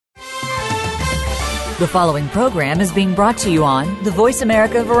The following program is being brought to you on the Voice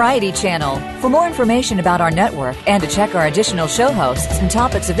America Variety Channel. For more information about our network and to check our additional show hosts and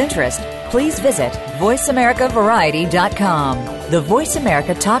topics of interest, please visit voiceamericavariety.com. The Voice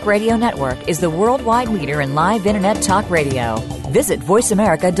America Talk Radio Network is the worldwide leader in live Internet talk radio. Visit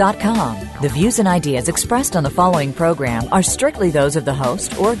voiceamerica.com. The views and ideas expressed on the following program are strictly those of the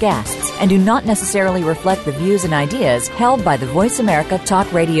host or guests and do not necessarily reflect the views and ideas held by the Voice America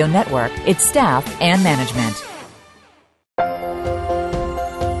Talk Radio Network, its staff, and management.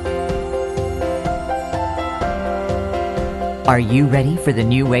 Are you ready for the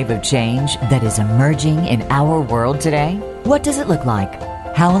new wave of change that is emerging in our world today? What does it look like?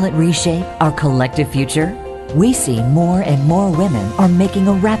 How will it reshape our collective future? We see more and more women are making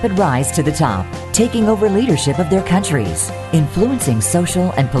a rapid rise to the top, taking over leadership of their countries, influencing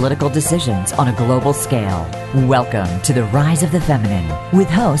social and political decisions on a global scale. Welcome to the Rise of the Feminine with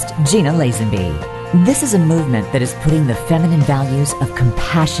host Gina Lazenby. This is a movement that is putting the feminine values of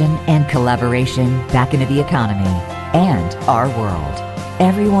compassion and collaboration back into the economy and our world.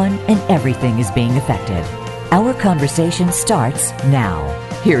 Everyone and everything is being affected. Our conversation starts now.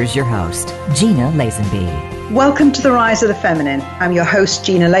 Here is your host, Gina Lazenby. Welcome to the Rise of the Feminine. I'm your host,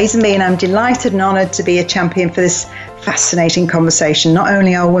 Gina Lazenby, and I'm delighted and honoured to be a champion for this fascinating conversation. Not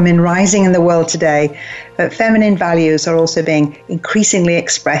only are women rising in the world today, but feminine values are also being increasingly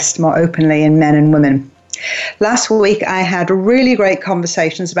expressed more openly in men and women. Last week, I had really great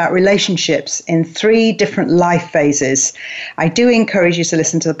conversations about relationships in 3 different life phases. I do encourage you to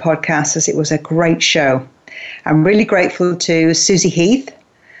listen to the podcast as it was a great show. I'm really grateful to Susie Heath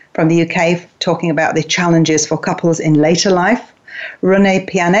from the UK talking about the challenges for couples in later life. Renee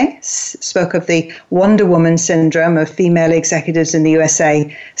Piane spoke of the Wonder Woman syndrome of female executives in the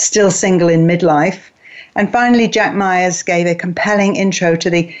USA still single in midlife. And finally, Jack Myers gave a compelling intro to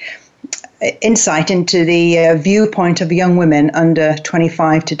the insight into the viewpoint of young women under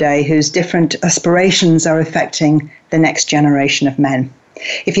 25 today whose different aspirations are affecting the next generation of men.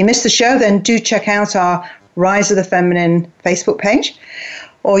 If you missed the show, then do check out our Rise of the Feminine Facebook page,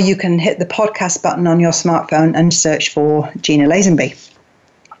 or you can hit the podcast button on your smartphone and search for Gina Lazenby.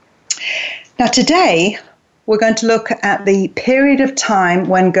 Now today, we're going to look at the period of time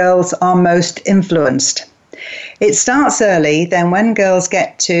when girls are most influenced. It starts early, then when girls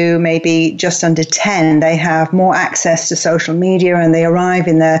get to maybe just under 10, they have more access to social media and they arrive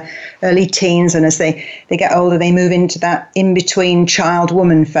in their early teens, and as they get older, they move into that in-between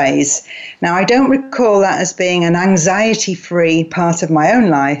child-woman phase. Now, I don't recall that as being an anxiety-free part of my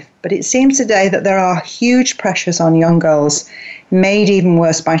own life, but it seems today that there are huge pressures on young girls, made even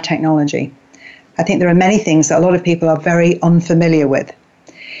worse by technology. I think there are many things that a lot of people are very unfamiliar with.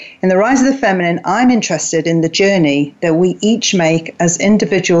 In the Rise of the Feminine, I'm interested in the journey that we each make as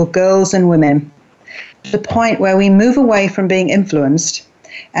individual girls and women, to the point where we move away from being influenced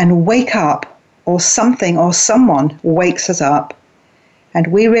and wake up, or something or someone wakes us up, and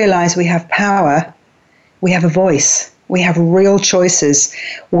we realize we have power, we have a voice, we have real choices,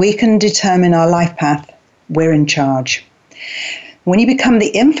 we can determine our life path, we're in charge. When you become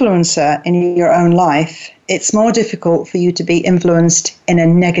the influencer in your own life, it's more difficult for you to be influenced in a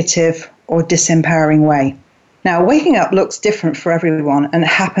negative or disempowering way. Now, waking up looks different for everyone and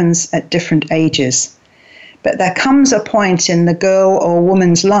happens at different ages. But there comes a point in the girl or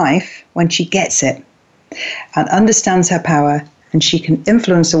woman's life when she gets it and understands her power, and she can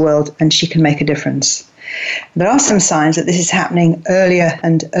influence the world and she can make a difference. There are some signs that this is happening earlier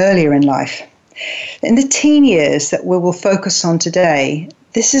and earlier in life. In the teen years that we will focus on today,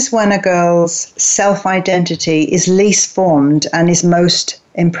 this is when a girl's self-identity is least formed and is most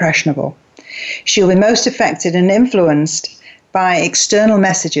impressionable. She'll be most affected and influenced by external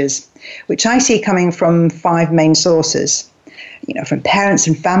messages, which I see coming from 5 main sources. From parents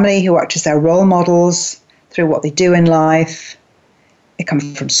and family who act as their role models through what they do in life. It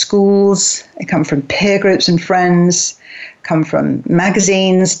comes from schools, it comes from peer groups and friends, come from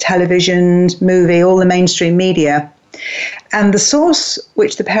magazines, television, movie, all the mainstream media. And the source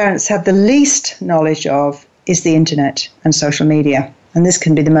which the parents have the least knowledge of is the internet and social media. And this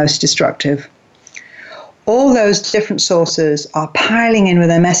can be the most destructive. All those different sources are piling in with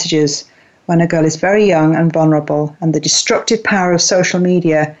their messages when a girl is very young and vulnerable, and the destructive power of social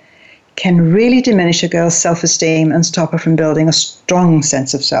media can really diminish a girl's self-esteem and stop her from building a strong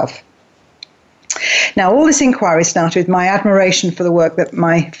sense of self. Now, all this inquiry started with my admiration for the work that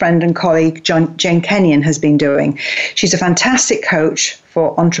my friend and colleague Jane Kenyon has been doing. She's a fantastic coach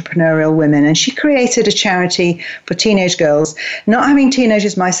for entrepreneurial women, and she created a charity for teenage girls. Not having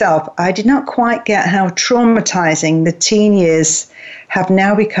teenagers myself, I did not quite get how traumatizing the teen years have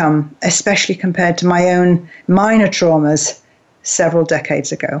now become, especially compared to my own minor traumas several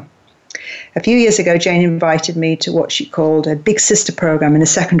decades ago. A few years ago, Jane invited me to what she called a big sister program in a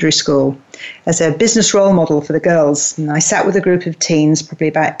secondary school as a business role model for the girls. And I sat with a group of teens, probably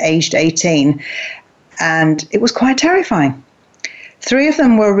about aged 18, and it was quite terrifying. 3 of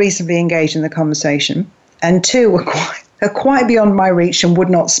them were reasonably engaged in the conversation, and 2 were quite beyond my reach and would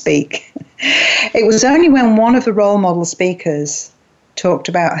not speak. It was only when one of the role model speakers talked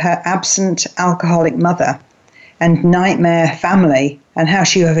about her absent alcoholic mother and nightmare family and how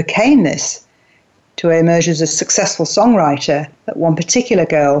she overcame this to emerge as a successful songwriter that one particular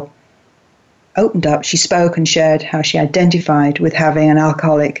girl opened up. She spoke and shared how she identified with having an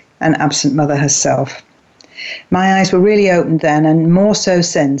alcoholic and absent mother herself. My eyes were really opened then, and more so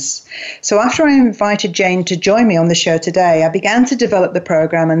since. So after I invited Jane to join me on the show today, I began to develop the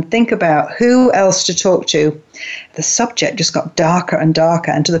program and think about who else to talk to. The subject just got darker and darker,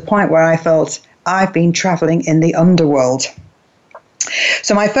 and to the point where I felt I've been traveling in the underworld.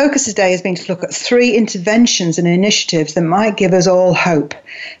 So my focus today has been to look at 3 interventions and initiatives that might give us all hope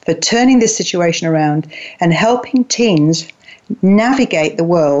for turning this situation around and helping teens navigate the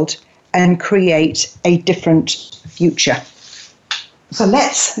world and create a different future. So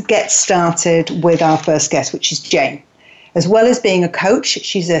let's get started with our first guest, which is Jane. As well as being a coach,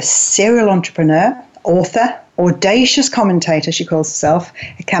 she's a serial entrepreneur, author, audacious commentator, she calls herself,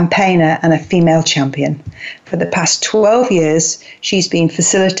 a campaigner and a female champion. For the past 12 years, she's been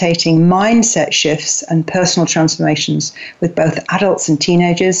facilitating mindset shifts and personal transformations with both adults and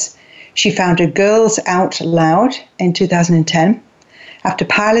teenagers. She founded Girls Out Loud in 2010. After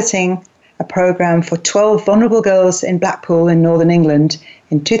piloting a program for 12 vulnerable girls in Blackpool in Northern England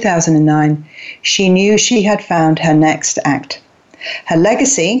in 2009, she knew she had found her next act. Her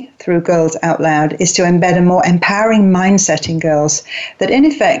legacy through Girls Out Loud is to embed a more empowering mindset in girls that in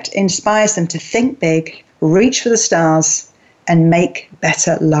effect inspires them to think big, reach for the stars, and make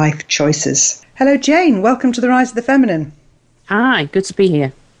better life choices. Hello, Jane. Welcome to The Rise of the Feminine. Hi, good to be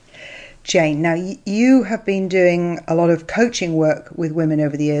here. Jane, now you have been doing a lot of coaching work with women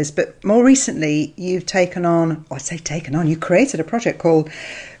over the years, but more recently you've you created a project called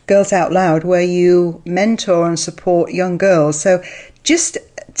Girls Out Loud where you mentor and support young girls. So just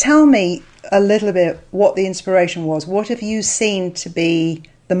tell me a little bit what the inspiration was. What have you seen to be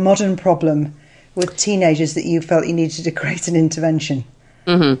the modern problem with teenagers that you felt you needed to create an intervention?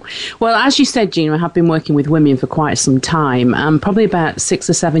 Mm-hmm. Well, as you said, Gina, I have been working with women for quite some time. Probably about 6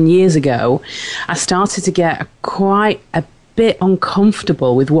 or 7 years ago, I started to get quite a bit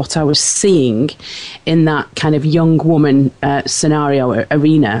uncomfortable with what I was seeing in that kind of young woman scenario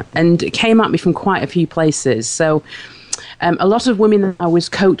arena. And it came at me from quite a few places. So a lot of women that I was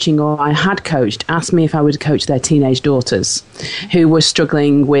coaching or I had coached asked me if I would coach their teenage daughters who were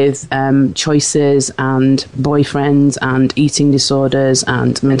struggling with choices and boyfriends and eating disorders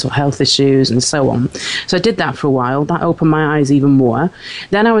and mental health issues and so on. So I did that for a while. That opened my eyes even more.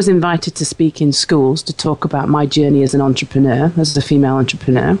 Then I was invited to speak in schools to talk about my journey as an entrepreneur, as a female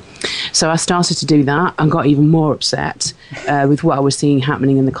entrepreneur. So I started to do that and got even more upset with what I was seeing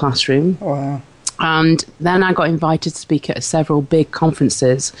happening in the classroom. Wow. And then I got invited to speak at several big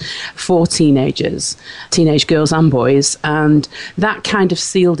conferences for teenagers, teenage girls and boys. And that kind of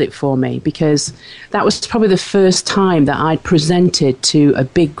sealed it for me because that was probably the first time that I'd presented to a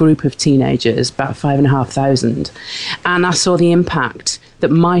big group of teenagers, about 5,500. And I saw the impact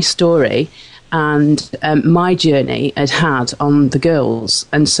that my story and my journey had on the girls.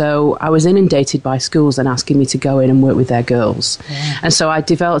 And so I was inundated by schools and asking me to go in and work with their girls. Yeah. And so I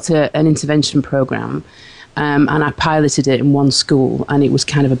developed an intervention program and I piloted it in one school, and it was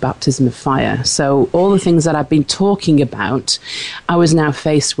kind of a baptism of fire. So all the things that I've been talking about, I was now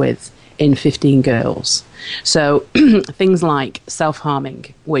faced with in 15 girls. So things like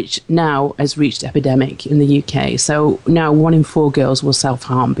self-harming, which now has reached epidemic in the UK. So now 1 in 4 girls will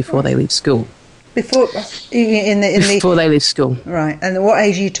self-harm before they leave school. Before they leave school. Right. And what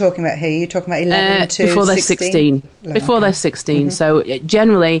age are you talking about here? You're talking about 11 to before 16? They're 16. Before they're 16. Mm-hmm. So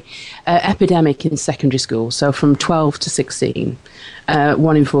generally, epidemic in secondary school. So from 12 to 16,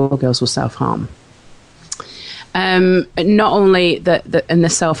 1 in 4 girls will self-harm. Not only in the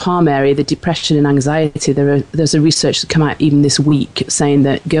self-harm area, the depression and anxiety, there's a research that come out even this week saying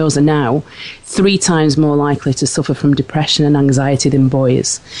that girls are now 3 times more likely to suffer from depression and anxiety than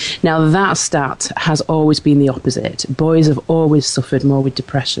boys. Now, that stat has always been the opposite. Boys have always suffered more with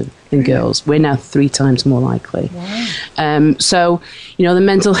depression than girls. We're now 3 times more likely. Wow. So, the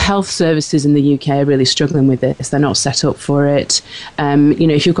mental health services in the UK are really struggling with this. They're not set up for it.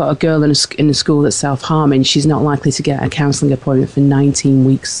 If you've got a girl in a school that's self-harming, she's not not likely to get a counselling appointment for 19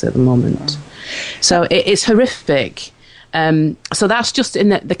 weeks at the moment. So it's horrific. So that's just in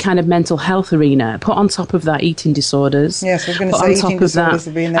the kind of mental health arena. Put on top of that eating disorders. Yes, I was going to say eating disorders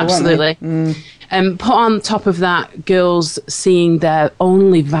would be in there, absolutely. Put on top of that girls seeing their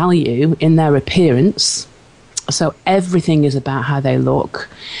only value in their appearance. So everything is about how they look.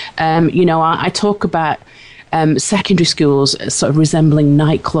 I talk about secondary schools sort of resembling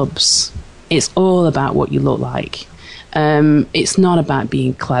nightclubs. It's all about what you look like. It's not about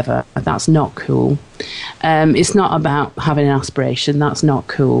being clever. That's not cool. It's not about having an aspiration. That's not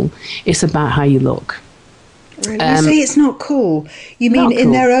cool. It's about how you look. Really? You say it's not cool. You mean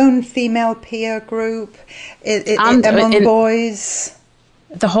in their own female peer group, among boys?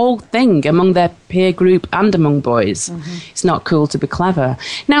 The whole thing, among their peer group and among boys. Mm-hmm. It's not cool to be clever.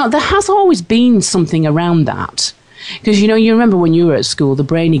 Now, there has always been something around that. Because, you remember when you were at school, the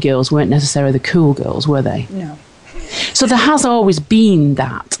brainy girls weren't necessarily the cool girls, were they? No. So there has always been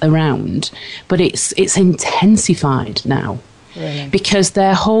that around, but it's intensified now. Really? Because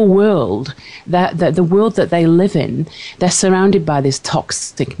their whole world, the world that they live in, they're surrounded by this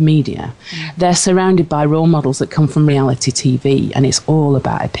toxic media. They're surrounded by role models that come from reality TV, and it's all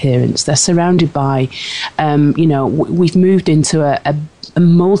about appearance. They're surrounded by, we've moved into a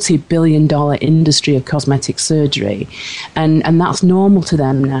multi-billion-dollar industry of cosmetic surgery, and that's normal to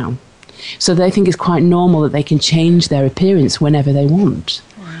them now. So they think it's quite normal that they can change their appearance whenever they want.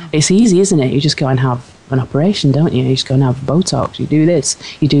 Wow. It's easy, isn't it? You just go and have an operation, don't you? You just go and have Botox, you do this,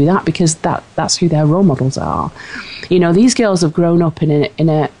 you do that, because that's who their role models are. These girls have grown up in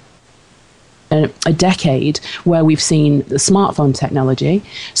a decade where we've seen the smartphone technology,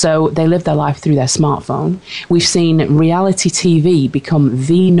 so they live their life through their smartphone. We've seen reality TV become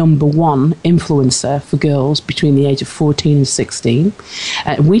the number one influencer for girls between the age of 14 and 16.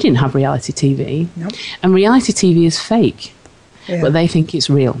 We didn't have reality TV. Nope. And reality TV is fake, but they think it's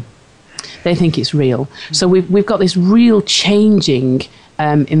real. They think it's real. So we've got this real changing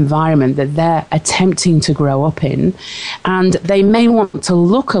environment that they're attempting to grow up in, and they may want to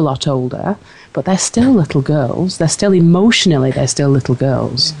look a lot older, but they're still little girls. They're still little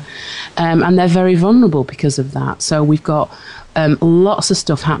girls, and they're very vulnerable because of that. So we've got lots of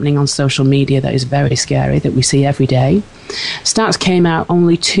stuff happening on social media that is very scary, that we see every day. Stats came out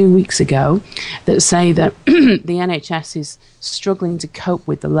only 2 weeks ago that say that the NHS is struggling to cope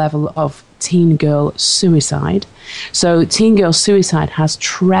with the level of teen girl suicide. So teen girl suicide has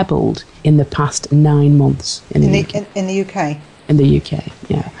trebled in the past 9 months in the UK. In the UK? In the UK,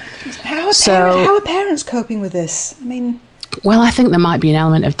 yeah. How are parents coping with this? I mean... Well, I think there might be an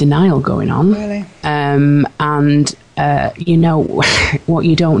element of denial going on. Really? What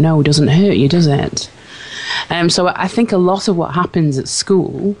you don't know doesn't hurt you, does it? So I think a lot of what happens at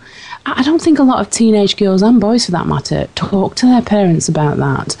school, I don't think a lot of teenage girls and boys, for that matter, talk to their parents about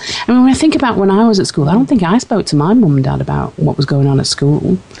that. I mean, when I think about when I was at school, I don't think I spoke to my mum and dad about what was going on at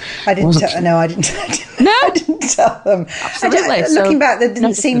school. I didn't tell them. Absolutely. Looking back, there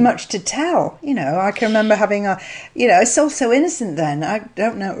didn't seem much to tell. I can remember having it's all so innocent then. I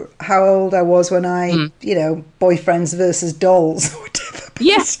don't know how old I was when boyfriends versus dolls or whatever.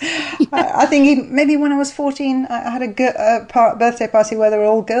 Yes. I think maybe when I was 14, I had a birthday party where there were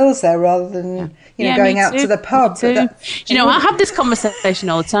all girls there rather than going out to the pub. I have this conversation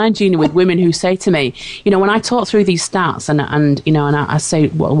all the time, Gina, with women who say to me, when I talk through these stats and I say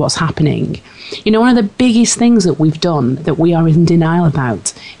what's happening, one of the biggest things that we've done that we are in denial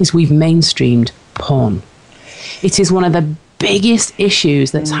about is we've mainstreamed porn. It is one of the biggest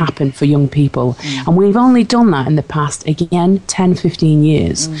issues that's happened for young people, and we've only done that in the past, again, 10, 15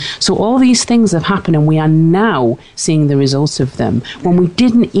 years. So all these things have happened, and we are now seeing the results of them when we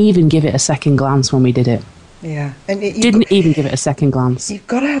didn't even give it a second glance when we did it. Yeah, and didn't even give it a second glance. You've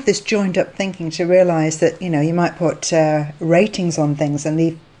got to have this joined up thinking to realise that you might put ratings on things and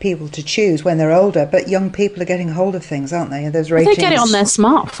leave people to choose when they're older, but young people are getting hold of things, aren't they? Those ratings. They get it on their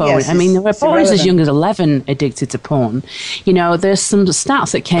smartphone. Yes, I mean, there are boys as young as 11 addicted to porn. There's some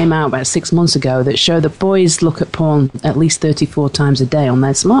stats that came out about 6 months ago that show that boys look at porn at least 34 times a day on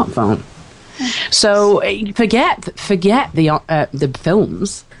their smartphone. So forget the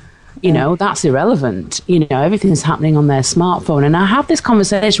films. That's irrelevant. Everything's happening on their smartphone. And I have this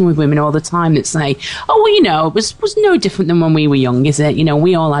conversation with women all the time that say, it was no different than when we were young, is it?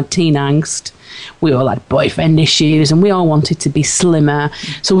 We all had teen angst. we all had boyfriend issues, and we all wanted to be slimmer.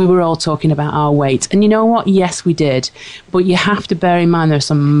 So we were all talking about our weight. And you know what? Yes, we did. But you have to bear in mind there are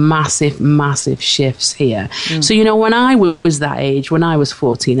some massive, massive shifts here. So, you know, when I was that age, when I was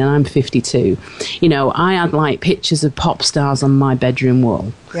 14 and I'm 52, you know, I had like pictures of pop stars on my bedroom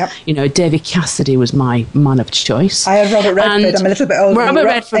wall. Yep. You know, David Cassidy was my man of choice. I had Robert Redford. I'm a little bit older. Robert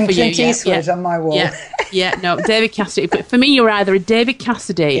Redford and for Clint you, Eastwood on my wall. No, David Cassidy. But for me, you're either a David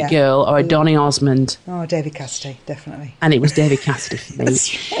Cassidy girl or a Donny Osmond. Oh, David Cassidy, definitely. And it was David Cassidy for me.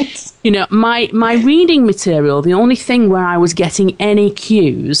 That's right. You know, my reading material, the only thing where I was getting any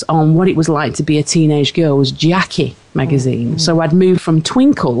cues on what it was like to be a teenage girl was Jackie magazine. So I'd moved from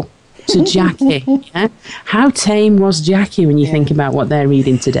Twinkle to Jackie. Yeah? How tame was Jackie when you think about what they're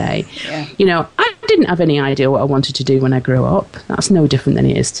reading today? Yeah. You know, I didn't have any idea what I wanted to do when I grew up. That's no different than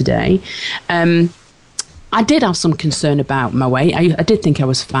it is today. I did have some concern about my weight. I did think I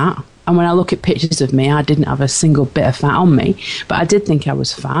was fat. And when I look at pictures of me, I didn't have a single bit of fat on me, but I did think I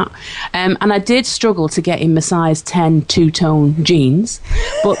was fat. And I did struggle to get in my size 10 two-tone jeans.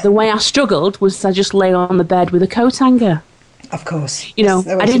 But the way I struggled was I just lay on the bed with a coat hanger. Of course. You know,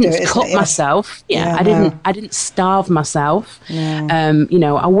 I didn't cut myself. I didn't starve myself. No. You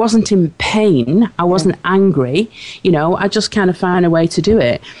know, I wasn't in pain. I wasn't angry. You know, I just kind of found a way to do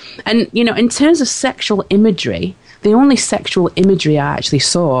it. And, you know, in terms of sexual imagery, the only sexual imagery I actually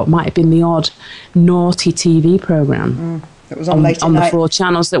saw might have been the odd naughty TV programme. It was on late on the 4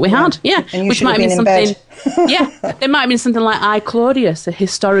 channels that we had. Yeah. And which might have been something. There might have been something like I, Claudius, a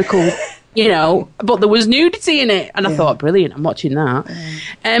historical, you know, but there was nudity in it. And I thought, brilliant, I'm watching that.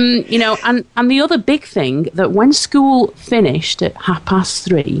 You know, and the other big thing that when school finished at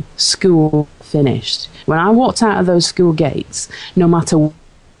 3:30, school finished. When I walked out of those school gates, no matter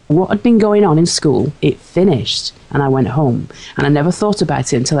what had been going on in school, it finished, and I went home. And I never thought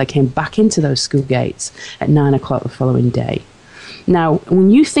about it until I came back into those school gates at 9 o'clock the following day. Now,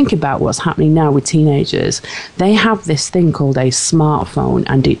 when you think about what's happening now with teenagers, they have this thing called a smartphone,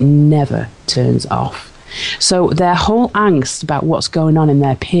 and it never turns off. So their whole angst about what's going on in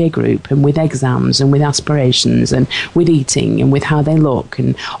their peer group and with exams and with aspirations and with eating and with how they look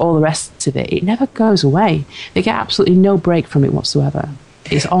and all the rest of it, it never goes away. They get absolutely no break from it whatsoever.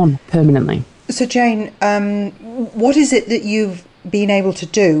 It's on permanently. So, Jane, what is it that you've been able to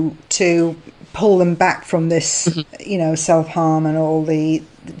do to pull them back from this, you know, self-harm and all the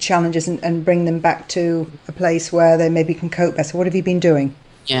challenges and bring them back to a place where they maybe can cope better? What have you been doing?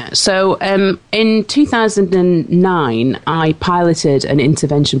 Yeah, so in 2009, I piloted an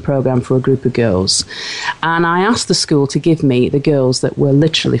intervention program for a group of girls, and I asked the school to give me the girls that were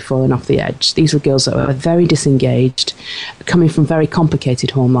literally falling off the edge. These were girls that were very disengaged, coming from very complicated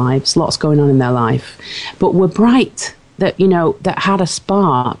home lives, lots going on in their life, but were bright, that, you know, that had a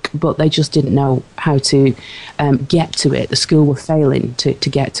spark, but they just didn't know how to get to it. The school were failing to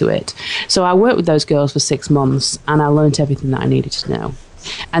get to it. So I worked with those girls for 6 months, and I learned everything that I needed to know.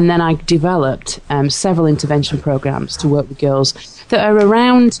 And then I developed several intervention programs to work with girls that are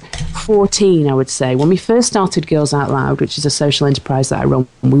around 14, I would say. When we first started Girls Out Loud, which is a social enterprise that I run,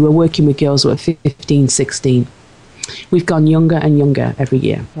 we were working with girls who were 15, 16. We've gone younger and younger every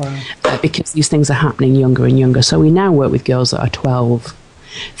year. Wow. Because these things are happening younger and younger. So we now work with girls that are 12,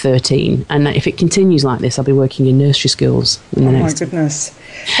 13. And if it continues like this, I'll be working in nursery schools in the next. Oh, my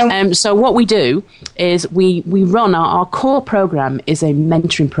goodness. So what we do is we run our core program is a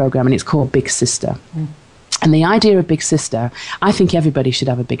mentoring program, and it's called Big Sister. And the idea of Big Sister, I think everybody should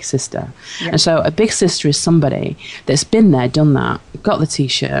have a big sister. Yep. And so a big sister is somebody that's been there, done that, got the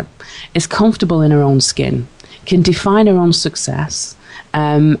T-shirt, is comfortable in her own skin, can define her own success,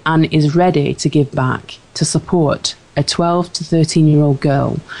 and is ready to give back, to support a 12 to 13-year-old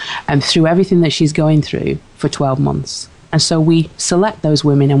girl through everything that she's going through for 12 months. And so we select those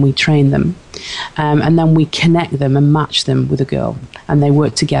women and we train them, and then we connect them and match them with a girl, and they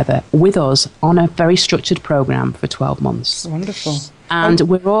work together with us on a very structured program for 12 months. Wonderful. And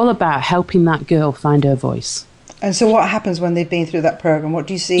we're all about helping that girl find her voice. And so what happens when they've been through that program? What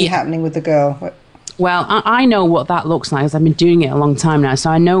do you see happening with the girl? Well, I know what that looks like, as I've been doing it a long time now,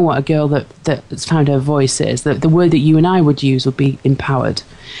 so I know what a girl that's found her voice is. The word that you and I would use would be empowered.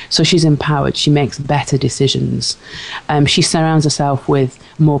 So she's empowered, she makes better decisions. She surrounds herself with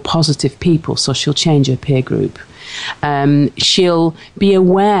more positive people, so she'll change her peer group. She'll be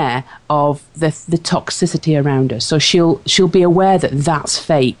aware of the toxicity around her. So she'll be aware that that's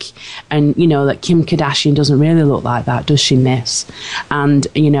fake, and that Kim Kardashian doesn't really look like that, does she, miss? And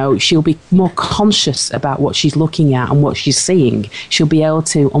she'll be more conscious about what she's looking at and what she's seeing. She'll be able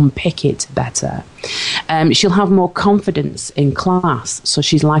to unpick it better. She'll have more confidence in class, so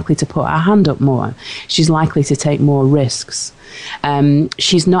she's likely to put her hand up more. She's likely to take more risks.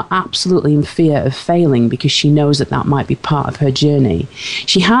 She's not absolutely in fear of failing because she knows that might be part of her journey.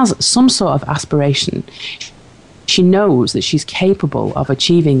 She has some sort of aspiration. She knows that she's capable of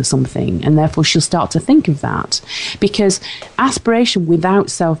achieving something, and therefore she'll start to think of that. Because aspiration without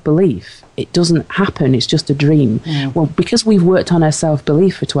self-belief, it doesn't happen. It's just a dream. Well, because we've worked on her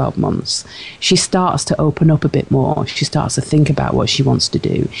self-belief for 12 months, she starts to open up a bit more. She starts to think about what she wants to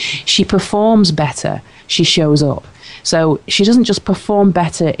do. She performs better. She shows up. So she doesn't just perform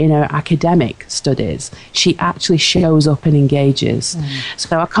better in her academic studies, she actually shows up and engages.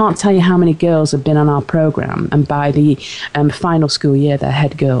 So I can't tell you how many girls have been on our program, and by the final school year, they're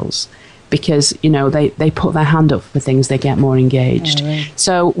head girls. Because, they put their hand up for things, they get more engaged.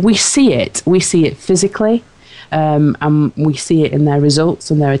 So we see it physically. And we see it in their results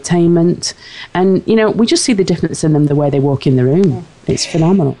and their attainment. And, we just see the difference in them the way they walk in the room. It's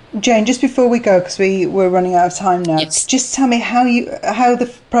phenomenal. Jane, just before we go, because we're running out of time now, just tell me how the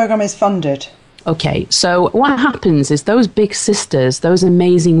programme is funded. Okay, so what happens is those big sisters, those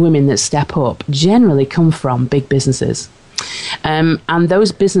amazing women that step up, generally come from big businesses. And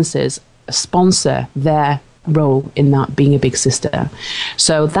those businesses sponsor their role in that being a big sister.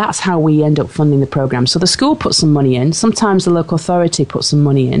 So that's how we end up funding the program. So the school puts some money in. Sometimes the local authority puts some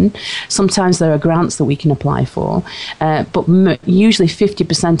money in. Sometimes there are grants that we can apply for. But usually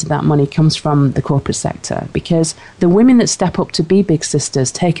 50% of that money comes from the corporate sector, because the women that step up to be big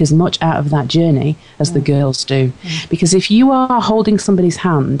sisters take as much out of that journey as the girls do. Because if you are holding somebody's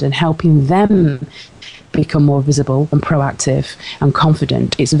hand and helping them become more visible and proactive and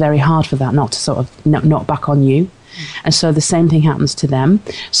confident, it's very hard for that not to sort of knock back on you. And so the same thing happens to them.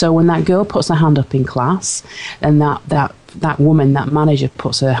 So when that girl puts her hand up in class, and that woman, that manager,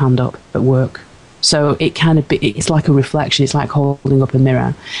 puts her hand up at work. So it's like a reflection. It's like holding up a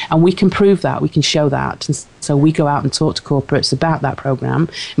mirror. And we can prove that. We can show that. And so we go out and talk to corporates about that program.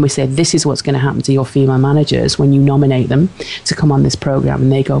 And we say, this is what's going to happen to your female managers when you nominate them to come on this program.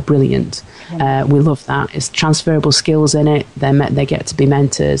 And they go, brilliant. We love that. It's transferable skills in it. They get to be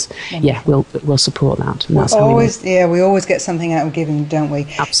mentors. Yeah, we'll support that. And that's we always get something out of giving, don't we?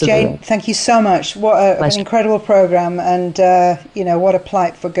 Absolutely. Jane, thank you so much. What an incredible program, and what a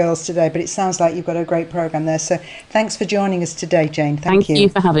plight for girls today. But it sounds like you've got a great program there. So thanks for joining us today, Jane. Thank you. Thank you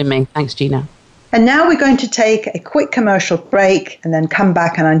for having me. Thanks, Gina. And now we're going to take a quick commercial break and then come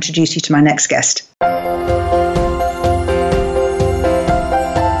back and I'll introduce you to my next guest.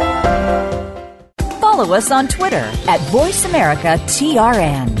 Follow us on Twitter at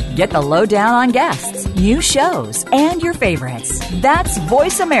VoiceAmericaTRN. Get the lowdown on guests, new shows, and your favorites. That's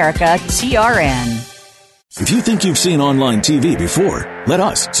VoiceAmericaTRN. If you think you've seen online TV before, let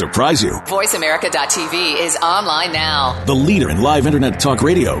us surprise you. VoiceAmerica.tv is online now. The leader in live internet talk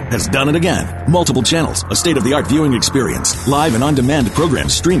radio has done it again. Multiple channels, a state-of-the-art viewing experience, live and on-demand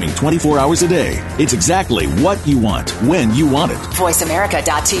programs streaming 24 hours a day. It's exactly what you want, when you want it.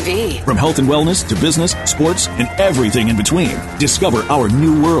 VoiceAmerica.tv. From health and wellness to business, sports, and everything in between. Discover our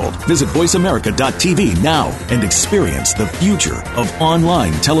new world. Visit VoiceAmerica.tv now and experience the future of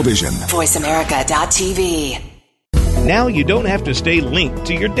online television. VoiceAmerica.tv. Now you don't have to stay linked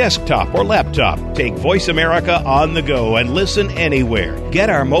to your desktop or laptop. Take Voice America on the go and listen anywhere. Get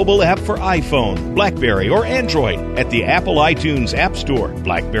our mobile app for iPhone, BlackBerry, or Android at the Apple iTunes App Store,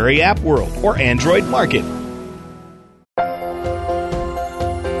 BlackBerry App World, or Android Market.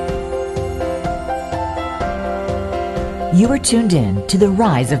 You are tuned in to The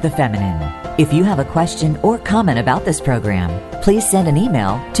Rise of the Feminine. If you have a question or comment about this program, please send an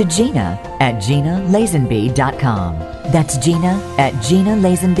email to Gina at GinaLazenby.com. That's Gina at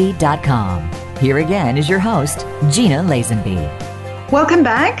GinaLazenby.com. Here again is your host, Gina Lazenby. Welcome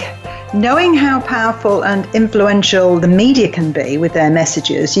back. Knowing how powerful and influential the media can be with their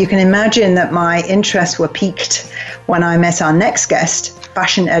messages, you can imagine that my interests were piqued when I met our next guest,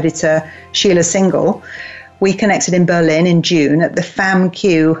 fashion editor Sheila Single. We connected in Berlin in June at the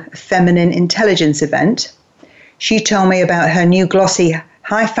FAMQ Feminine Intelligence event. She told me about her new glossy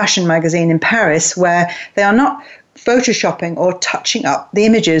high fashion magazine in Paris, where they are not photoshopping or touching up the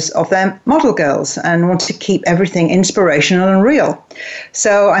images of their model girls and want to keep everything inspirational and real.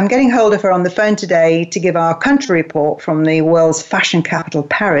 So I'm getting hold of her on the phone today to give our country report from the world's fashion capital,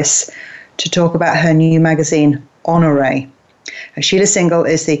 Paris, to talk about her new magazine, Honoré. Sheila Single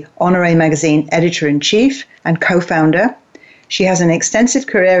is the Honoré magazine editor-in-chief and co-founder. She has an extensive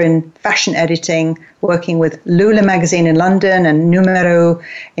career in fashion editing, working with Lula magazine in London and Numero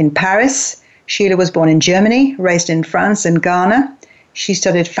in Paris. Sheila was born in Germany, raised in France and Ghana. She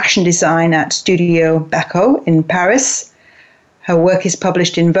studied fashion design at Studio Bacot in Paris. Her work is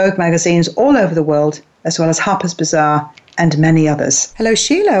published in Vogue magazines all over the world, as well as Harper's Bazaar and many others. Hello,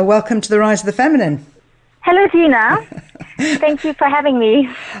 Sheila. Welcome to The Rise of the Feminine. Hello, Gina. Thank you for having me.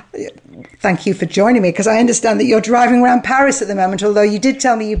 Thank you for joining me, because I understand that you're driving around Paris at the moment, although you did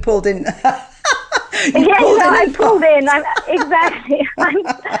tell me you pulled in. I pulled in.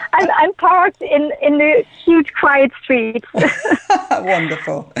 I'm parked in the huge, quiet streets.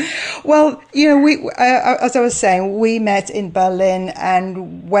 Wonderful. Well, we, as I was saying, we met in Berlin,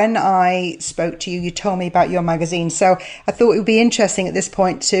 and when I spoke to you, you told me about your magazine. So I thought it would be interesting at this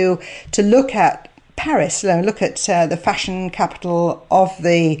point to look at Paris, look at the fashion capital of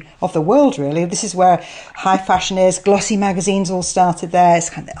the world, really. This is where high fashion is. Glossy magazines all started there. It's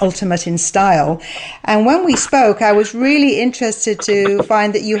kind of the ultimate in style. And when we spoke, I was really interested to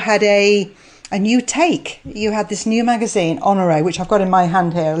find that you had a new take. You had this new magazine, Honoré, which I've got in my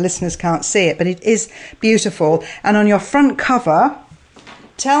hand here. Listeners can't see it, but it is beautiful. And on your front cover,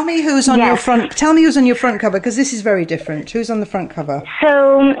 tell me who's on your front. Tell me who's on your front cover, because this is very different. Who's on the front cover?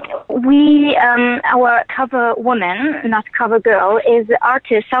 So we, our cover woman, not cover girl, is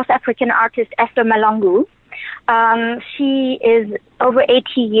South African artist Esther Malungu. She is over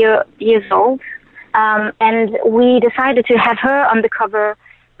 80 years old, and we decided to have her on the cover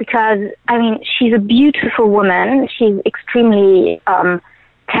because, she's a beautiful woman. She's extremely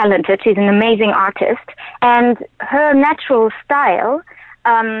talented. She's an amazing artist, and her natural style,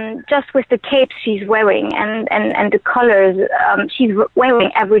 just with the capes she's wearing and the colors she's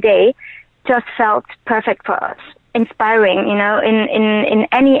wearing every day, just felt perfect for us. Inspiring, in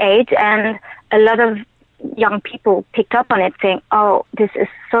any age, and a lot of young people picked up on it saying, oh, this is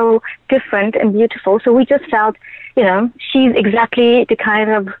so different and beautiful. So we just felt, she's exactly the kind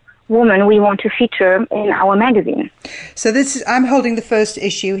of woman we want to feature in our magazine. So I'm holding the first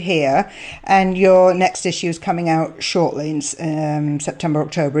issue here, and your next issue is coming out shortly in September,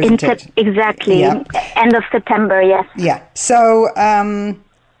 October, isn't it? Exactly. Yeah. End of September, yes. Yeah. So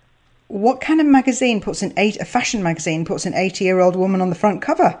what kind of magazine a fashion magazine puts an 80-year-old woman on the front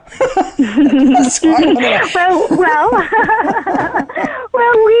cover? That's quite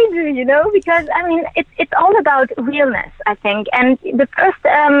well, we do, because it's all about realness, I think. And the first,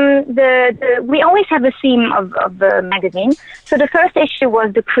 we always have a theme of the magazine. So the first issue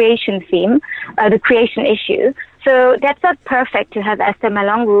was the creation theme, the creation issue. So that's not perfect to have Esther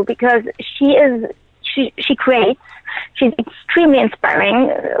Malungu, because she creates. She's extremely inspiring.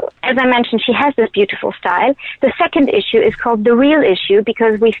 As I mentioned, she has this beautiful style. The second issue is called The Real Issue,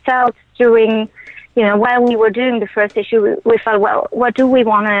 because we felt during, while we were doing the first issue, we felt, well, what do we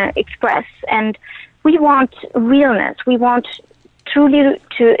want to express? And we want realness. We want truly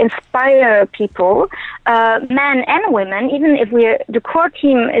to inspire people, men and women, even if the core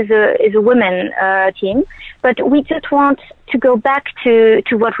team is a women team, but we just want to go back to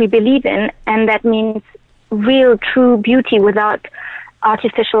what we believe in, and that means real, true beauty without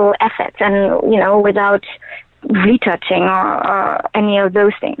artificial efforts and, without retouching or any of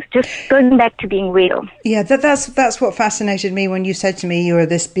those things. Just going back to being real. Yeah, that's what fascinated me when you said to me you were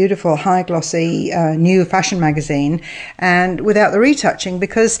this beautiful, high glossy, new fashion magazine, and without the retouching,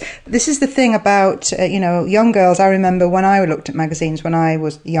 because this is the thing about, young girls. I remember when I looked at magazines when I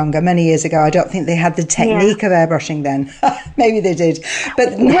was younger, many years ago, I don't think they had the technique of airbrushing then. Maybe they did,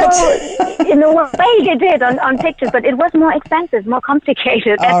 but in a way they did on pictures, but it was more expensive, more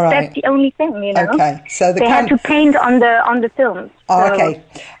complicated. That's the only thing, Okay, so they had to paint on the films. Oh, so. Okay.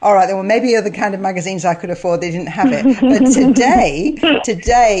 All right. Then, well, maybe other kind of magazines I could afford, they didn't have it. But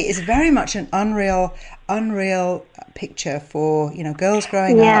today is very much an unreal picture for, girls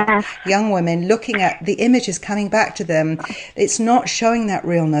growing up, young women looking at the images coming back to them. It's not showing that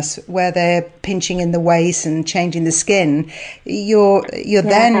realness where they're pinching in the waist and changing the skin. You're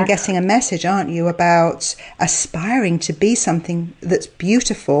then getting a message, aren't you, about aspiring to be something that's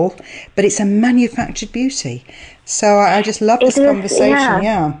beautiful, but it's a manufactured beauty. So I just love this conversation.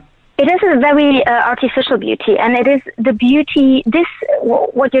 Yeah. It is a very artificial beauty, and it is the beauty.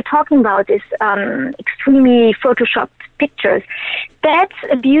 What you're talking about is extremely photoshopped pictures. That's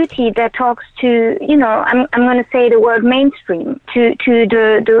a beauty that talks to, I'm going to say the word mainstream, to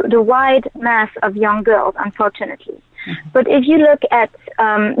the wide mass of young girls, unfortunately. But if you look at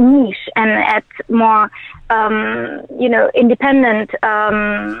niche and at more, independent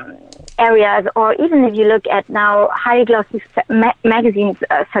areas, or even if you look at now high glossy magazines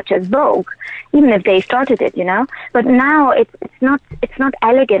such as Vogue, even if they started it, but now it's not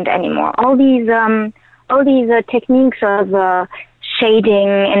elegant anymore. All these techniques of shading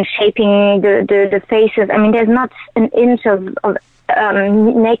and shaping the faces. I mean, there's not an inch of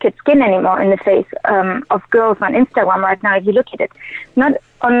naked skin anymore in the face of girls on Instagram right now. If you look at it, not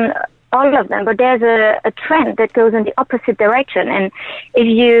on all of them, but there's a trend that goes in the opposite direction, and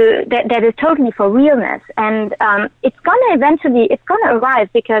that is totally for realness, and it's gonna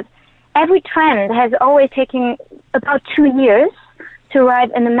arrive, because every trend has always taken about 2 years to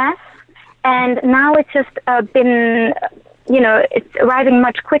arrive in the mass, and now it's just been, it's arriving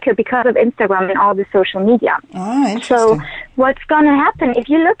much quicker because of Instagram and all the social media. Oh, interesting. So what's gonna happen, if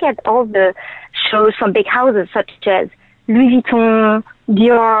you look at all the shows from big houses such as Louis Vuitton,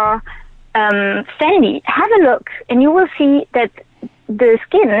 Dior, Fendi, have a look, and you will see that the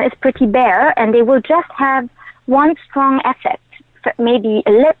skin is pretty bare, and they will just have one strong effect, maybe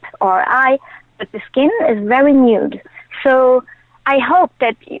a lip or eye, but the skin is very nude. So I hope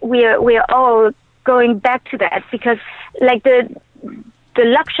that we're all going back to that, because like the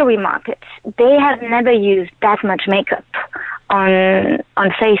luxury market, they have never used that much makeup on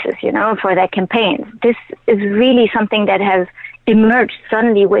faces, for their campaigns. This is really something that has emerged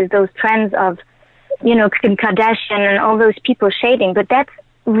suddenly with those trends of, Kim Kardashian and all those people shading, but that's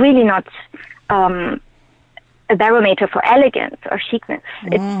really not a barometer for elegance or chicness.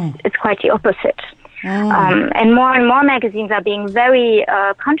 It's quite the opposite. And more magazines are being very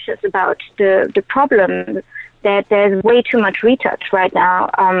conscious about the problem that there's way too much retouch right now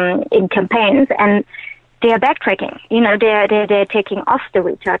in campaigns, and they are backtracking. They're taking off the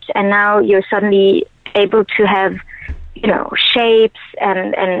retouch, and now you're suddenly able to have shapes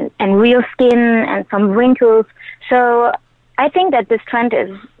and real skin and some wrinkles. So I think that this trend is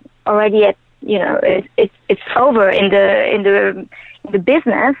already at it's over in the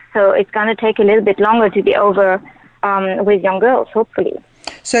business. So it's going to take a little bit longer to be over with young girls, hopefully.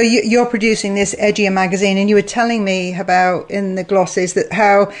 So you're producing this edgier magazine, and you were telling me about in the glosses that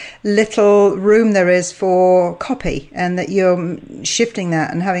how little room there is for copy, and that you're shifting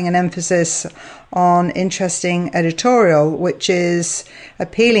that and having an emphasis on interesting editorial, which is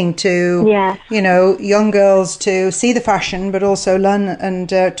appealing to young girls to see the fashion, but also learn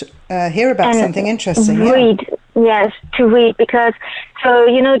and hear about something interesting. Read. Yes, to read, because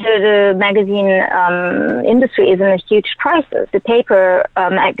the magazine industry is in a huge crisis. The paper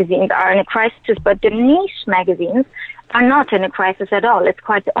magazines are in a crisis, but the niche magazines are not in a crisis at all. It's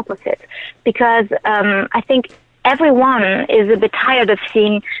quite the opposite, because I think everyone is a bit tired of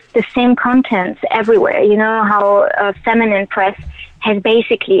seeing the same contents everywhere. You know how feminine press has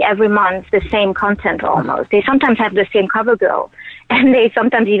basically every month the same content almost. They sometimes have the same cover girl, and they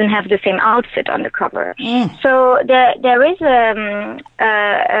sometimes even have the same outfit on the cover. So there is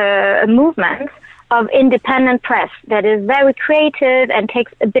a movement of independent press that is very creative and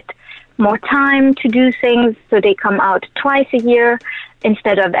takes a bit more time to do things. So they come out twice a year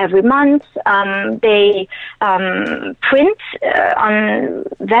instead of every month. They print on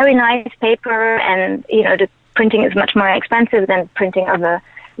very nice paper, and the printing is much more expensive than printing of a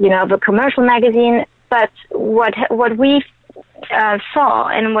commercial magazine. But what we saw,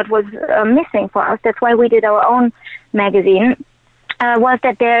 and what was missing for us, that's why we did our own magazine, was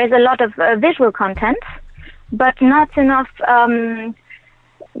that there is a lot of visual content, but not enough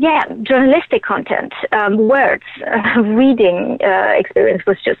journalistic content. Words, reading experience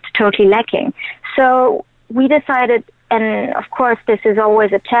was just totally lacking. So we decided, and of course this is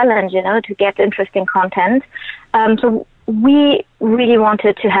always a challenge, to get interesting content. So we really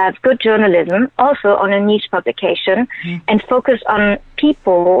wanted to have good journalism, also on a niche publication, and focus on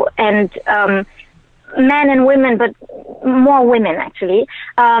people and men and women, but more women actually,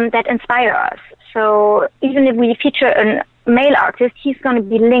 that inspire us. So even if we feature a male artist, he's going to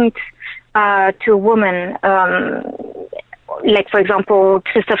be linked to a woman, like for example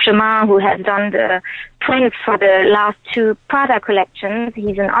Christophe Chemin, who has done the prints for the last 2 Prada collections.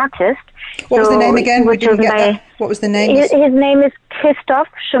 He's an artist. What was the name again? We didn't get that. What was the name? His name is Christophe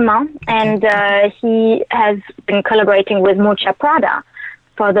Chemin, and he has been collaborating with Mucha Prada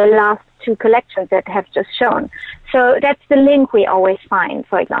for the last 2 collections that have just shown. So that's the link we always find,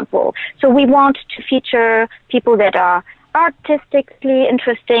 for example. So we want to feature people that are artistically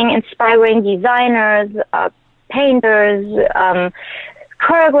interesting, inspiring designers, painters,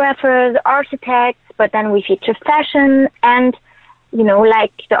 choreographers, architects, but then we feature fashion and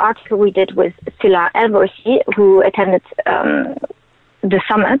like the article we did with Silla Elworthy, who attended the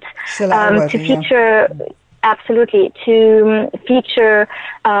summit, to feature, absolutely, to feature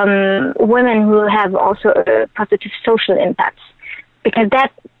women who have also a positive social impact. Because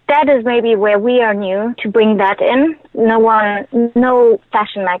that is maybe where we are new, to bring that in. No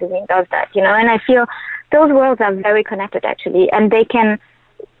fashion magazine does that, and I feel those worlds are very connected, actually, and they can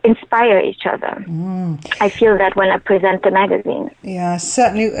inspire each other. I feel that when I present the magazine. Yeah,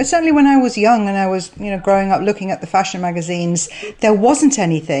 certainly when I was young and I was, growing up looking at the fashion magazines, there wasn't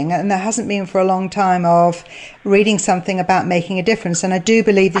anything, and there hasn't been for a long time, of reading something about making a difference. And I do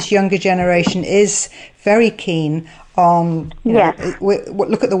believe this younger generation is very keen on,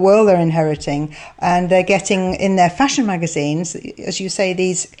 look at the world they're inheriting, and they're getting in their fashion magazines, as you say,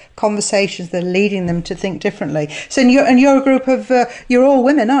 these conversations that are leading them to think differently. So, you're a group of, you're all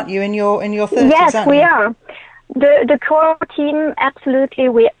women, aren't you? In your 30s, yes, we are. The core team, absolutely,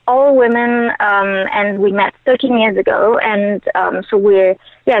 we're all women, and we met 13 years ago, and so we're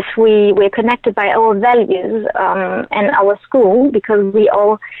connected by our values and our school, because we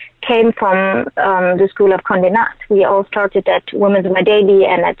all came from the school of Condé Nast. We all started at Women's Wear Daily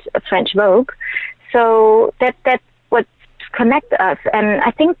and at French Vogue. So that's what connects us. And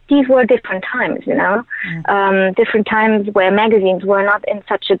I think these were different times, different times where magazines were not in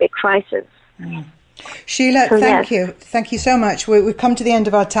such a big crisis. Sheila, thank you. Thank you so much. We've come to the end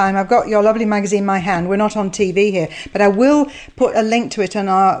of our time. I've got your lovely magazine in my hand. We're not on TV here, but I will put a link to it on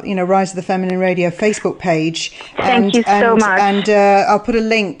our, Rise of the Feminine Radio Facebook page. Thank you so much. And I'll put a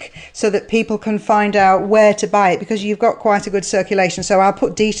link so that people can find out where to buy it, because you've got quite a good circulation. So I'll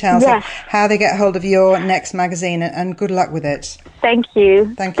put details of how they get hold of your next magazine, and good luck with it. Thank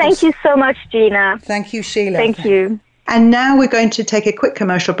you. Thank you so much, Gina. Thank you, Sheila. Thank you. And now we're going to take a quick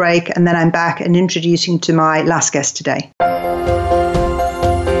commercial break, and then I'm back and introducing to my last guest today.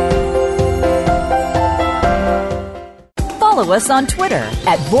 Follow us on Twitter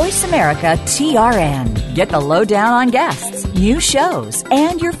at VoiceAmericaTRN. Get the lowdown on guests, new shows,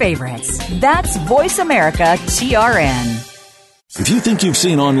 and your favorites. That's VoiceAmericaTRN. If you think you've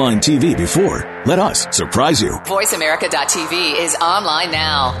seen online TV before, let us surprise you. VoiceAmerica.tv is online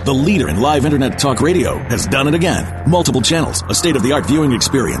now. The leader in live internet talk radio has done it again. Multiple channels, a state-of-the-art viewing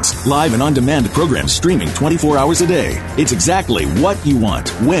experience, live and on-demand programs streaming 24 hours a day. It's exactly what you want,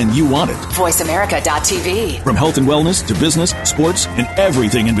 when you want it. VoiceAmerica.tv. From health and wellness to business, sports, and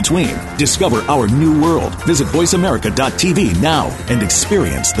everything in between. Discover our new world. Visit VoiceAmerica.tv now and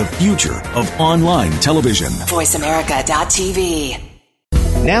experience the future of online television. VoiceAmerica.tv.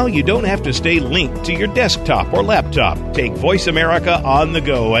 Now you don't have to stay linked to your desktop or laptop. Take Voice America on the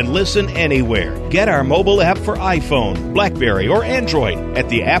go and listen anywhere. Get our mobile app for iPhone, BlackBerry, or Android at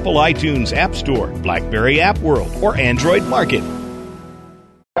the Apple iTunes App Store, BlackBerry App World, or Android Market.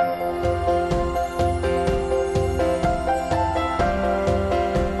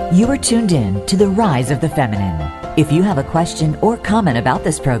 You are tuned in to The Rise of the Feminine. If you have a question or comment about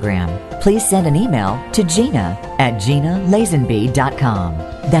this program, please send an email to Gina at GinaLazenby.com.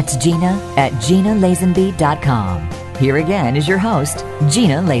 That's Gina at GinaLazenby.com. Here again is your host,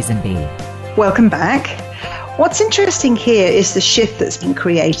 Gina Lazenby. Welcome back. What's interesting here is the shift that's been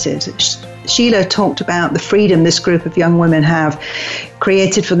created. Sheila talked about the freedom this group of young women have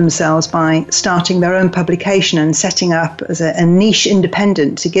created for themselves by starting their own publication and setting up as a niche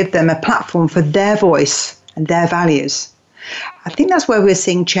independent to give them a platform for their voice and their values. I think that's where we're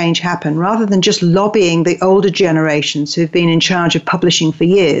seeing change happen, rather than just lobbying the older generations who've been in charge of publishing for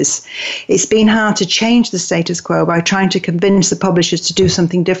years. It's been hard to change the status quo by trying to convince the publishers to do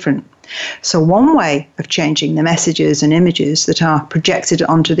something different. So one way of changing the messages and images that are projected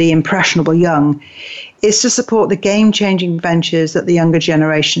onto the impressionable young is to support the game-changing ventures that the younger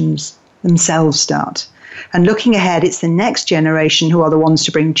generations themselves start. And looking ahead, it's the next generation who are the ones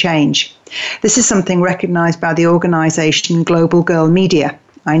to bring change. This is something recognized by the organization Global Girl Media.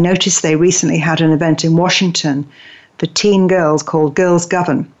 I noticed they recently had an event in Washington for teen girls called Girls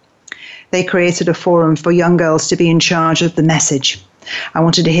Govern. They created a forum for young girls to be in charge of the message. I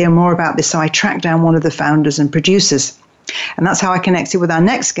wanted to hear more about this, so I tracked down one of the founders and producers. And that's how I connected with our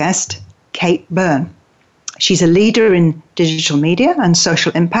next guest, Kate Byrne. She's a leader in digital media and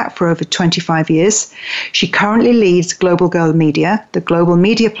social impact for over 25 years. She currently leads Global Girl Media, the global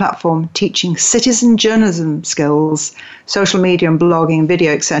media platform teaching citizen journalism skills, social media and blogging,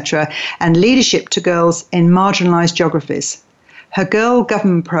 video, etc., and leadership to girls in marginalized geographies. Her Girl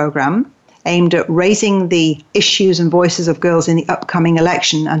Government program, aimed at raising the issues and voices of girls in the upcoming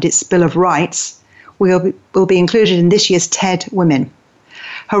election and its Bill of Rights, will be included in this year's TED Women.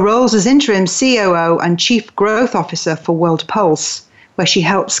 Her roles as interim COO and Chief Growth Officer for World Pulse, where she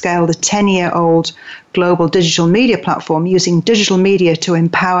helped scale the 10-year-old global digital media platform using digital media to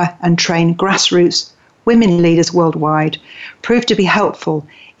empower and train grassroots women leaders worldwide, proved to be helpful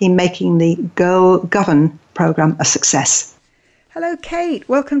in making the Girl Govern program a success. Hello, Kate.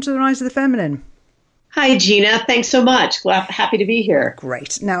 Welcome to the Rise of the Feminine. Hi, Gina. Thanks so much. Well, happy to be here.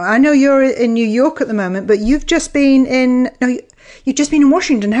 Great. Now, I know you're in New York at the moment, but you've just been in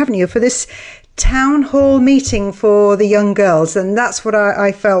Washington, haven't you, for this town hall meeting for the young girls, and that's what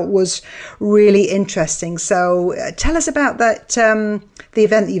I felt was really interesting. So tell us about that, the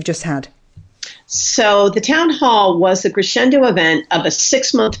event that you've just had. So the town hall was the crescendo event of a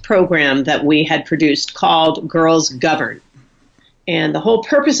 6-month program that we had produced called Girls Govern. And the whole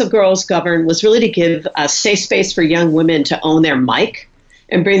purpose of Girls Govern was really to give a safe space for young women to own their mic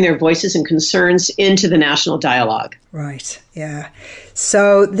and bring their voices and concerns into the national dialogue. Right, yeah.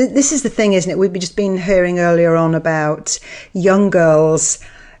 So this is the thing, isn't it? We've just been hearing earlier on about young girls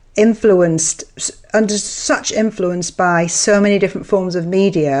under such influence by so many different forms of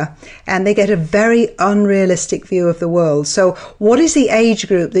media, and they get a very unrealistic view of the world. So what is the age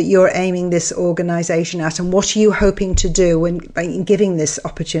group that you're aiming this organisation at, and what are you hoping to do in giving this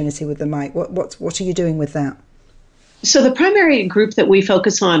opportunity with the mic? What are you doing with that? So the primary group that we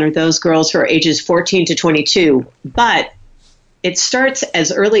focus on are those girls who are ages 14 to 22, but it starts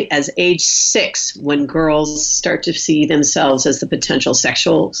as early as age 6 when girls start to see themselves as the potential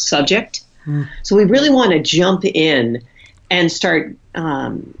sexual subject. So we really want to jump in and start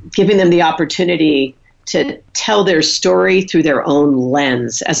giving them the opportunity to tell their story through their own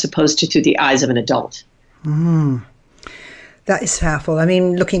lens as opposed to through the eyes of an adult. That is powerful. I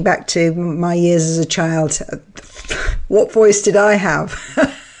mean, looking back to my years as a child, what voice did I have?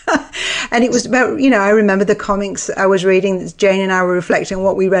 And it was about, I remember the comics I was reading. Jane and I were reflecting on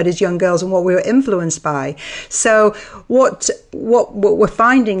what we read as young girls and what we were influenced by. So what we're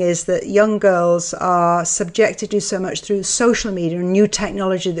finding is that young girls are subjected to so much through social media and new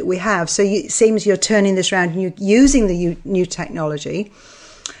technology that we have. So it seems you're turning this around and you're using the new technology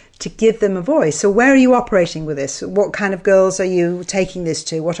to give them a voice. So where are you operating with this? What kind of girls are you taking this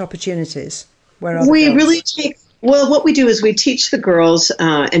to? What opportunities? Where are we really take? Well, what we do is we teach the girls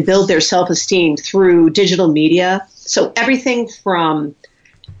and build their self-esteem through digital media. So everything from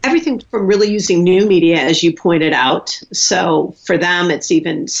really using new media, as you pointed out. So for them, it's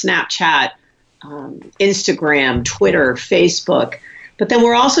even Snapchat, Instagram, Twitter, Facebook. But then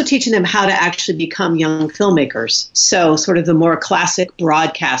we're also teaching them how to actually become young filmmakers. So sort of the more classic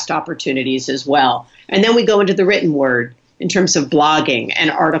broadcast opportunities as well. And then we go into the written word in terms of blogging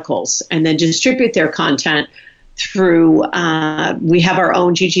and articles, and then distribute their content through, we have our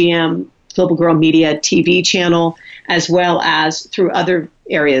own GGM, Global Girl Media TV channel, as well as through other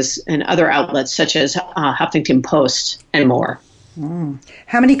areas and other outlets such as Huffington Post and more.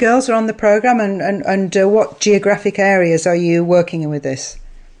 How many girls are on the program, and what geographic areas are you working in with this?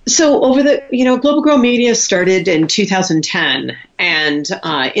 So over Global Girl Media started in 2010, and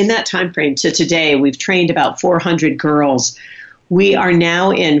in that time frame to today, we've trained about 400 girls. We are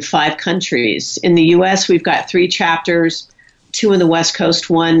now in 5 countries. In the U.S., we've got 3 chapters, 2 in the West Coast,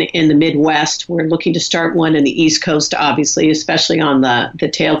 1 in the Midwest. We're looking to start one in the East Coast, obviously, especially on the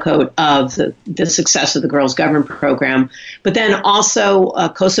tailcoat of the success of the Girls Govern program. But then also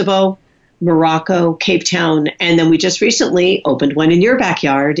Kosovo, Morocco, Cape Town, and then we just recently opened one in your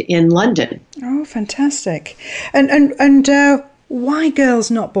backyard in London. Oh, fantastic. And why girls,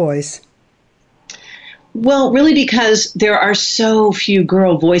 not boys? Well, really because there are so few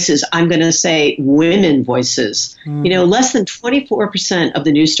girl voices, I'm going to say women voices. Less than 24% of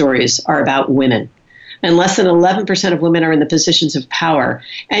the news stories are about women, and less than 11% of women are in the positions of power.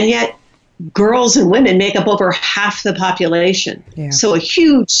 And yet girls and women make up over half the population. Yeah. So a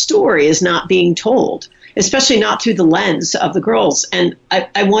huge story is not being told, especially not through the lens of the girls. And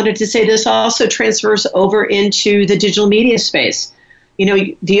I wanted to say this also transfers over into the digital media space.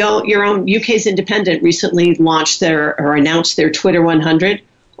 Your own UK's Independent recently announced their Twitter 100.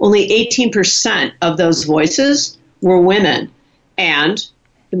 Only 18% of those voices were women, and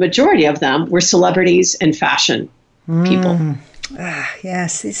the majority of them were celebrities and fashion people.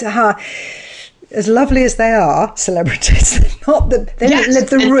 Yes, it's as lovely as they are, celebrities. They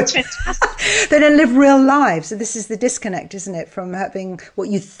don't live real lives. So this is the disconnect, isn't it, from having what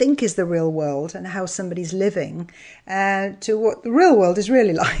you think is the real world and how somebody's living, to what the real world is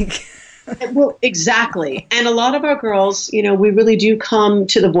really like. Well, exactly. And a lot of our girls, we really do come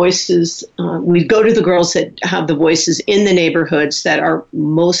to the voices. We go to the girls that have the voices in the neighborhoods that are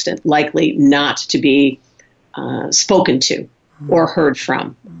most likely not to be spoken to. or heard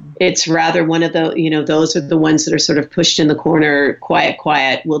from. It's rather one of the, those are the ones that are sort of pushed in the corner,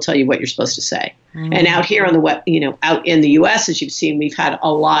 quiet, we'll tell you what you're supposed to say. And out here on the out in the U.S., as you've seen, we've had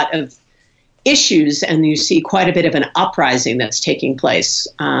a lot of issues, and you see quite a bit of an uprising that's taking place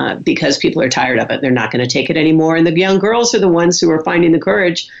because people are tired of it. They're not going to take it anymore. And the young girls are the ones who are finding the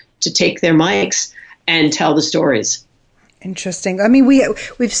courage to take their mics and tell the stories. Interesting. I mean,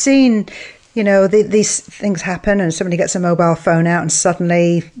 we've seen, these things happen, and somebody gets a mobile phone out and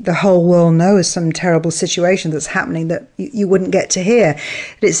suddenly the whole world knows some terrible situation that's happening that you wouldn't get to hear.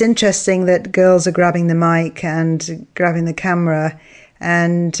 But it's interesting that girls are grabbing the mic and grabbing the camera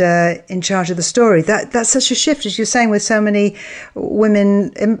and in charge of the story. That's such a shift, as you're saying, with so many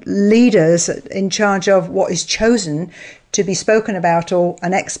women leaders in charge of what is chosen to be spoken about, or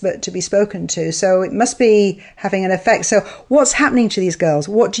an expert to be spoken to. So it must be having an effect. So what's happening to these girls?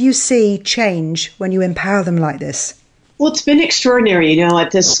 What do you see change when you empower them like this? Well, it's been extraordinary.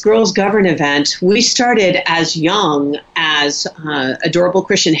 At this Girls Govern event, we started as young as Adorable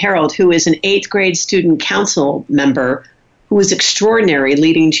Christian Herald, who is an 8th grade student council member who was extraordinary,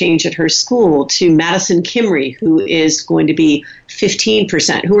 leading change at her school, to Madison Kimry, who is going to be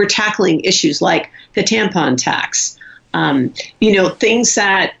 15%, who are tackling issues like the tampon tax. Things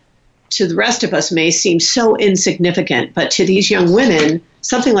that to the rest of us may seem so insignificant, but to these young women,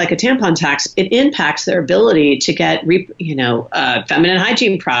 something like a tampon tax, it impacts their ability to get, feminine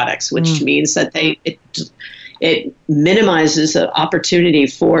hygiene products, which means that it minimizes the opportunity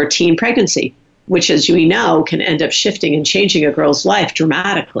for teen pregnancy, which, as we know, can end up shifting and changing a girl's life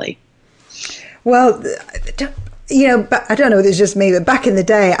dramatically. Well, but I don't know if it's just me, but back in the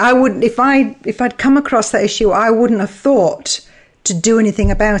day, I wouldn't, if I'd come across that issue, I wouldn't have thought to do anything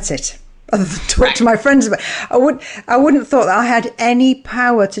about it, other than talk to my friends about it. I wouldn't have thought that I had any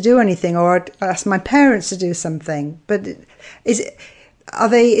power to do anything, or I'd ask my parents to do something. But is it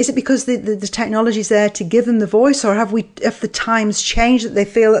because the technology's there to give them the voice, or have the times changed that they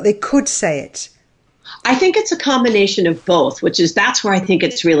feel that they could say it? I think it's a combination of both, that's where I think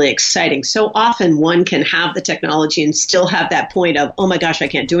it's really exciting. So often one can have the technology and still have that point of, oh my gosh, I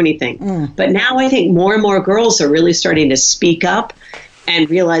can't do anything. But now I think more and more girls are really starting to speak up and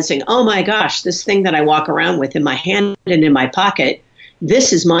realizing, oh my gosh, this thing that I walk around with in my hand and in my pocket,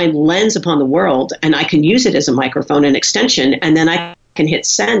 this is my lens upon the world, and I can use it as a microphone and extension, and then I can hit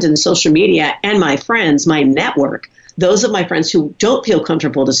send in social media, and my friends, my network, those of my friends who don't feel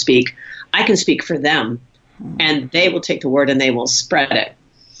comfortable to speak, I can speak for them, and they will take the word and they will spread it.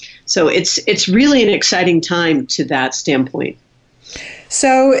 So it's really an exciting time to that standpoint.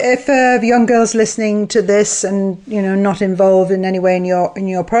 So if young girls listening to this and not involved in any way in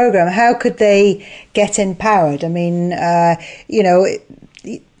your program, how could they get empowered? I mean,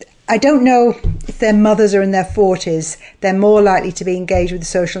 I don't know if their mothers are in their 40s, they're more likely to be engaged with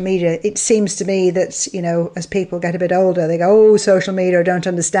social media. It seems to me that, as people get a bit older, they go, oh, social media, I don't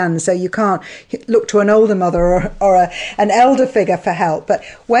understand. So you can't look to an older mother or an elder figure for help. But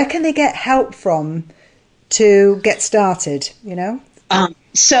where can they get help from to get started,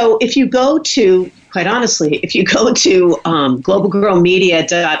 So if you go to, quite honestly,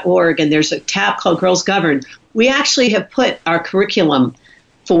 globalgirlmedia.org, and there's a tab called Girls Govern, we actually have put our curriculum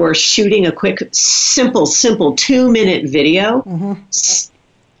for shooting a quick, simple 2-minute video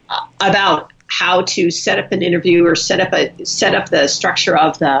about how to set up an interview or set up the structure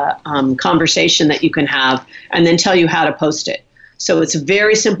of the conversation that you can have, and then tell you how to post it. So it's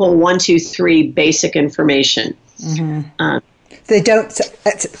very simple, 1, 2, 3 basic information.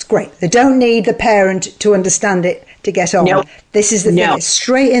 It's great. They don't need the parent to understand it to get on. Nope. This is the thing. It's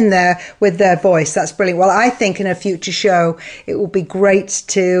straight in there with their voice. That's brilliant. Well, I think in a future show, it will be great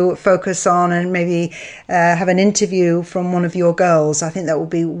to focus on and maybe have an interview from one of your girls. I think that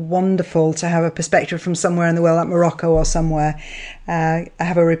would be wonderful to have a perspective from somewhere in the world, like Morocco or somewhere. I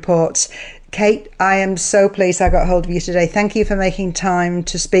have a report. Kate, I am so pleased I got hold of you today. Thank you for making time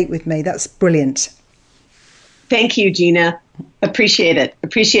to speak with me. That's brilliant. Thank you, Gina. Appreciate it.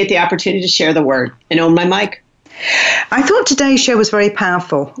 Appreciate the opportunity to share the word and own my mic. I thought today's show was very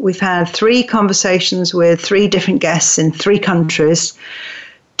powerful. We've had 3 conversations with 3 different guests in 3 countries,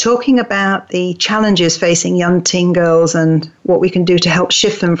 talking about the challenges facing young teen girls and what we can do to help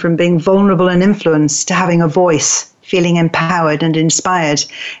shift them from being vulnerable and influenced to having a voice, feeling empowered and inspired,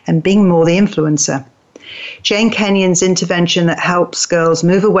 and being more the influencer. Jane Kenyon's intervention that helps girls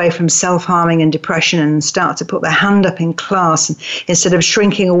move away from self-harming and depression and start to put their hand up in class instead of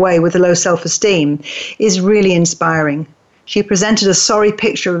shrinking away with a low self-esteem is really inspiring. She presented a sorry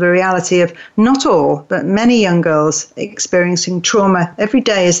picture of the reality of not all, but many young girls experiencing trauma every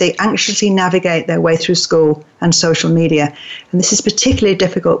day as they anxiously navigate their way through school and social media. And this is particularly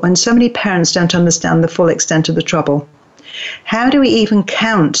difficult when so many parents don't understand the full extent of the trouble. How do we even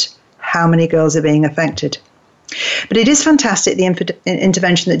count how many girls are being affected? But it is fantastic, the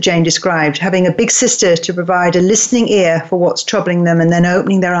intervention that Jane described, having a big sister to provide a listening ear for what's troubling them and then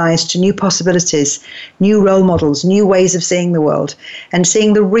opening their eyes to new possibilities, new role models, new ways of seeing the world, and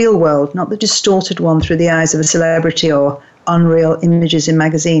seeing the real world, not the distorted one through the eyes of a celebrity or unreal images in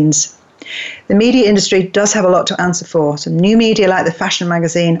magazines. The media industry does have a lot to answer for. Some new media like the fashion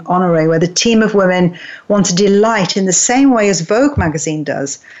magazine Honoré, where the team of women want to delight in the same way as Vogue magazine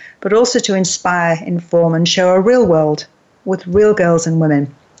does, but also to inspire, inform, and show a real world with real girls and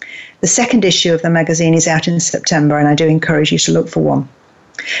women. The second issue of the magazine is out in September, and I do encourage you to look for one.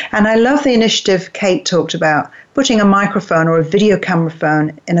 And I love the initiative Kate talked about, putting a microphone or a video camera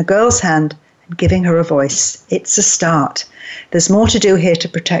phone in a girl's hand and giving her a voice. It's a start. There's more to do here to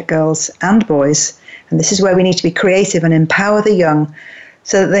protect girls and boys, and this is where we need to be creative and empower the young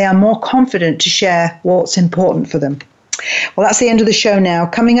so that they are more confident to share what's important for them. Well, that's the end of the show now.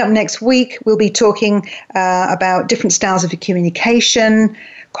 Coming up next week, we'll be talking about different styles of communication,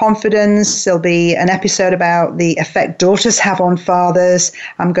 confidence. There'll be an episode about the effect daughters have on fathers.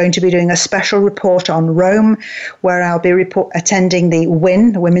 I'm going to be doing a special report on Rome, where I'll be attending the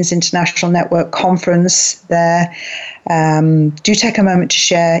WIN, the Women's International Network Conference there. Do take a moment to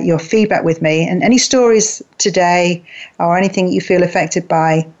share your feedback with me, and any stories today or anything you feel affected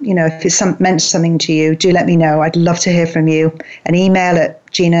by, if it's meant something to you, do let me know. I'd love to hear from you. An email at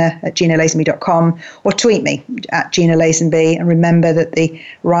gina@ginalazenby.com or tweet me at Gina Lazenby. And remember that the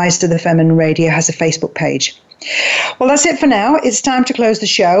Rise to the Feminine Radio has a Facebook page. Well, that's it for now. It's time to close the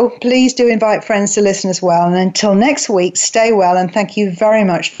show. Please do invite friends to listen as well. And until next week, stay well, and thank you very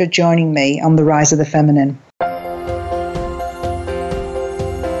much for joining me on the Rise of the Feminine.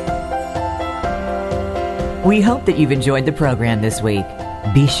 We hope that you've enjoyed the program this week.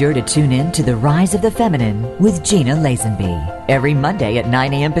 Be sure to tune in to The Rise of the Feminine with Gina Lazenby every Monday at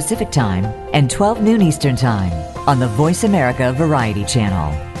 9 a.m. Pacific Time and 12 noon Eastern Time on the Voice America Variety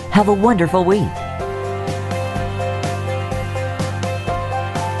Channel. Have a wonderful week.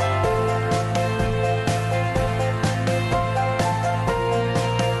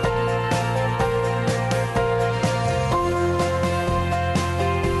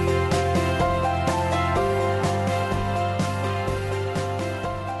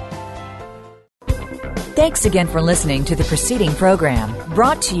 Thanks again for listening to the preceding program,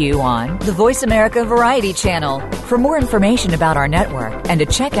 brought to you on the Voice America Variety Channel. For more information about our network and to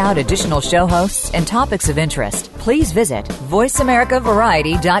check out additional show hosts and topics of interest, please visit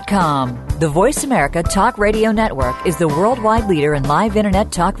voiceamericavariety.com. The Voice America Talk Radio Network is the worldwide leader in live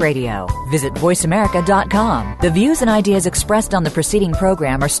Internet talk radio. Visit voiceamerica.com. The views and ideas expressed on the preceding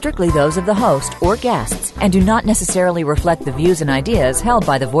program are strictly those of the host or guests and do not necessarily reflect the views and ideas held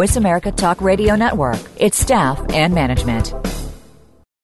by the Voice America Talk Radio Network, its staff, and management.